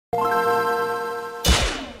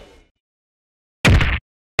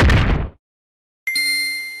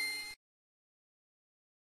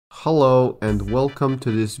Hello and welcome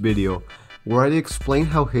to this video where I explain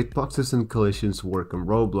how hitboxes and collisions work on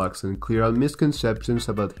Roblox and clear out misconceptions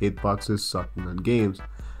about hitboxes sucking on games.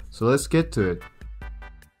 So let's get to it.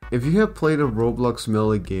 If you have played a Roblox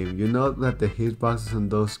melee game, you know that the hitboxes in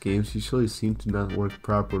those games usually seem to not work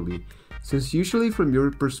properly, since usually from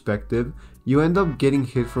your perspective, you end up getting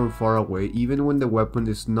hit from far away even when the weapon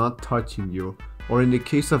is not touching you, or in the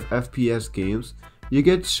case of FPS games, you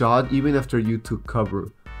get shot even after you took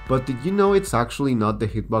cover. But did you know it's actually not the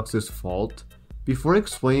hitbox's fault? Before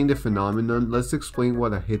explaining the phenomenon, let's explain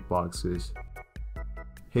what a hitbox is.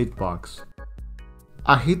 Hitbox.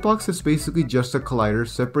 A hitbox is basically just a collider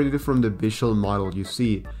separated from the visual model you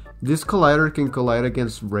see. This collider can collide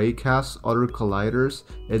against raycasts, other colliders,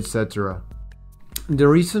 etc. The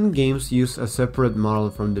reason games use a separate model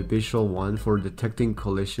from the visual one for detecting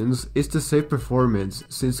collisions is to save performance,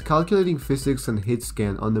 since calculating physics and hit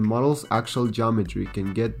scan on the model's actual geometry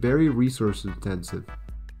can get very resource intensive.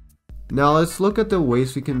 Now let's look at the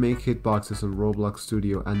ways we can make hitboxes on Roblox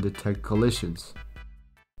Studio and detect collisions.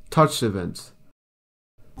 Touched events.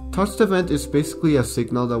 Touched event is basically a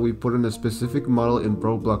signal that we put on a specific model in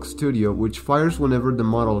Roblox Studio which fires whenever the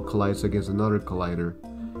model collides against another collider.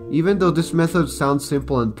 Even though this method sounds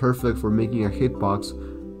simple and perfect for making a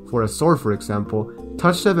hitbox, for a sword for example,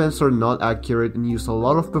 touched events are not accurate and use a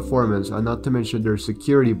lot of performance, and not to mention their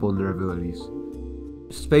security vulnerabilities.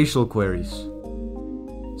 Spatial queries.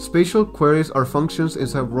 Spatial queries are functions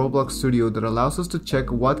inside Roblox Studio that allows us to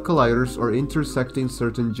check what colliders are intersecting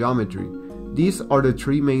certain geometry. These are the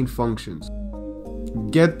three main functions.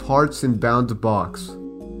 Get parts in bound box.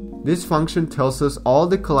 This function tells us all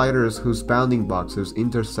the colliders whose bounding boxes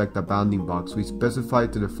intersect a bounding box we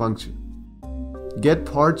specified to the function. Get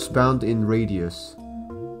parts bound in radius.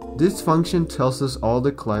 This function tells us all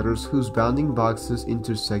the colliders whose bounding boxes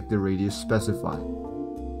intersect the radius specified.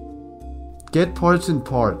 Get parts in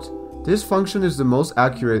part. This function is the most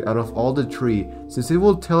accurate out of all the three, since it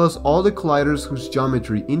will tell us all the colliders whose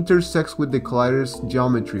geometry intersects with the collider's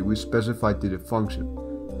geometry we specified to the function.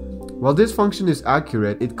 While this function is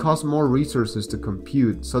accurate, it costs more resources to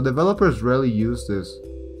compute, so developers rarely use this.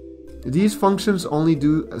 These functions only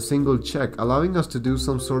do a single check, allowing us to do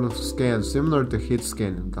some sort of scan similar to hit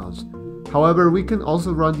scan does. However, we can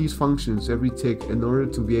also run these functions every tick in order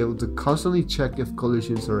to be able to constantly check if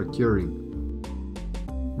collisions are occurring.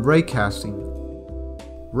 Raycasting.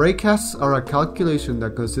 Raycasts are a calculation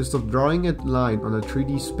that consists of drawing a line on a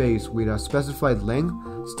 3D space with a specified length,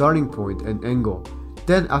 starting point, and angle.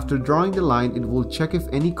 Then, after drawing the line, it will check if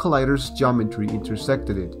any collider's geometry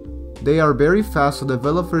intersected it. They are very fast, so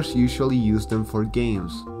developers usually use them for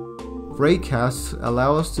games. Raycasts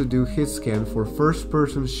allow us to do hit scan for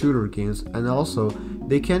first-person shooter games, and also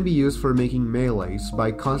they can be used for making melees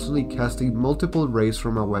by constantly casting multiple rays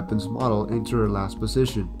from a weapon's model into their last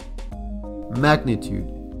position.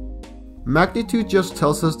 Magnitude. Magnitude just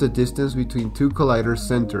tells us the distance between two collider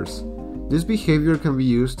centers. This behavior can be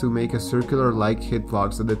used to make a circular-like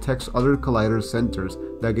hitbox that detects other collider centers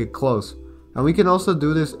that get close, and we can also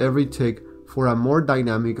do this every tick for a more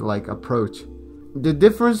dynamic-like approach. The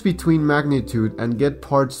difference between magnitude and get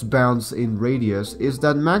parts bounds in radius is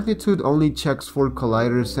that magnitude only checks for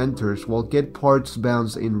collider centers, while get parts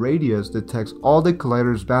bounds in radius detects all the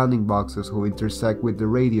collider's bounding boxes who intersect with the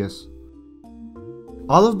radius.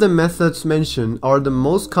 All of the methods mentioned are the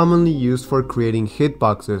most commonly used for creating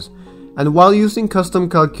hitboxes, and while using custom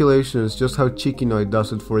calculations, just how Chickenoid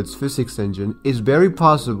does it for its physics engine, is very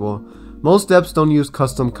possible, most devs don't use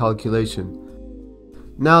custom calculation.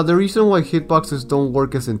 Now, the reason why hitboxes don't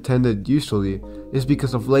work as intended usually is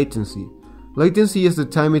because of latency. Latency is the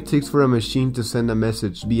time it takes for a machine to send a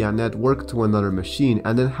message via network to another machine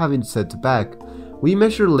and then have it sent back. We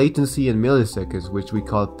measure latency in milliseconds, which we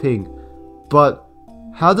call ping. But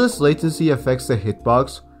how does latency affect the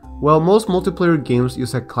hitbox? Well, most multiplayer games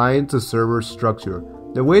use a client-to-server structure.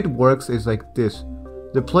 The way it works is like this.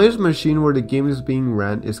 The player's machine where the game is being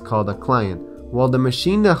ran is called a client, while the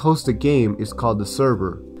machine that hosts the game is called the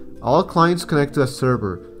server. All clients connect to a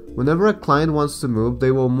server. Whenever a client wants to move,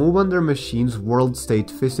 they will move on their machine's world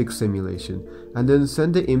state physics simulation, and then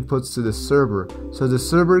send the inputs to the server, so the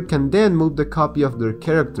server can then move the copy of their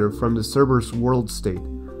character from the server's world state.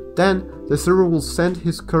 Then, the server will send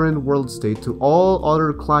his current world state to all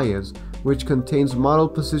other clients, which contains model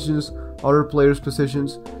positions, other players'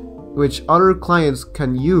 positions, which other clients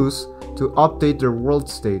can use to update their world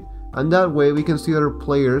state, and that way we can see other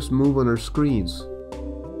players move on our screens.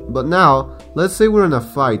 But now, let's say we're in a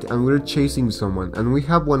fight and we're chasing someone and we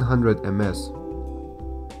have 100 ms.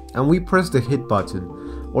 And we press the hit button.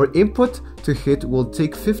 Our input to hit will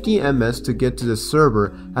take 50 ms to get to the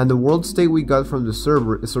server, and the world state we got from the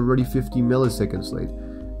server is already 50 milliseconds late.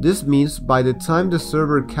 This means by the time the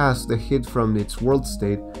server casts the hit from its world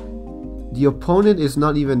state, the opponent is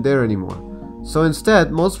not even there anymore. So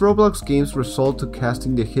instead, most Roblox games resort to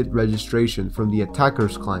casting the hit registration from the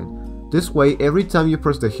attacker's client. This way, every time you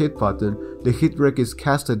press the hit button, the hit reg is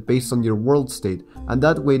casted based on your world state, and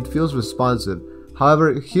that way it feels responsive.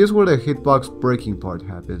 However, here's where the hitbox breaking part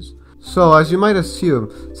happens. So, as you might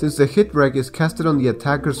assume, since the hit reg is casted on the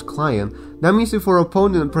attacker's client, that means if our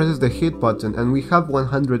opponent presses the hit button and we have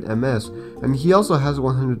 100 ms, and he also has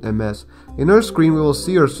 100 ms, in our screen we will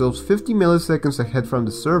see ourselves 50 milliseconds ahead from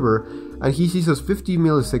the server, and he sees us 50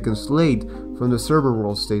 milliseconds late from the server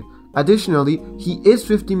world state. Additionally, he is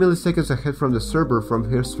 50 milliseconds ahead from the server from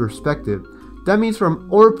his perspective. That means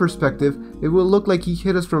from our perspective, it will look like he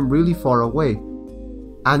hit us from really far away.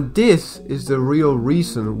 And this is the real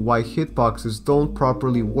reason why hitboxes don't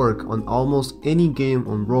properly work on almost any game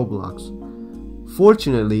on Roblox.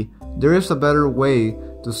 Fortunately, there is a better way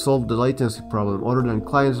to solve the latency problem other than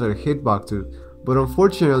client-side hitboxes, but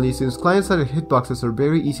unfortunately, since client-side hitboxes are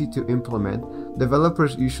very easy to implement,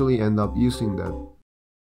 developers usually end up using them.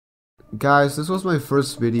 Guys, this was my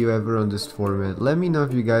first video ever on this format. Let me know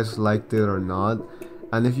if you guys liked it or not.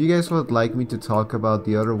 And if you guys would like me to talk about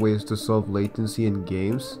the other ways to solve latency in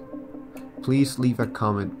games, please leave a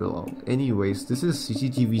comment below. Anyways, this is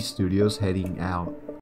CCTV Studios heading out.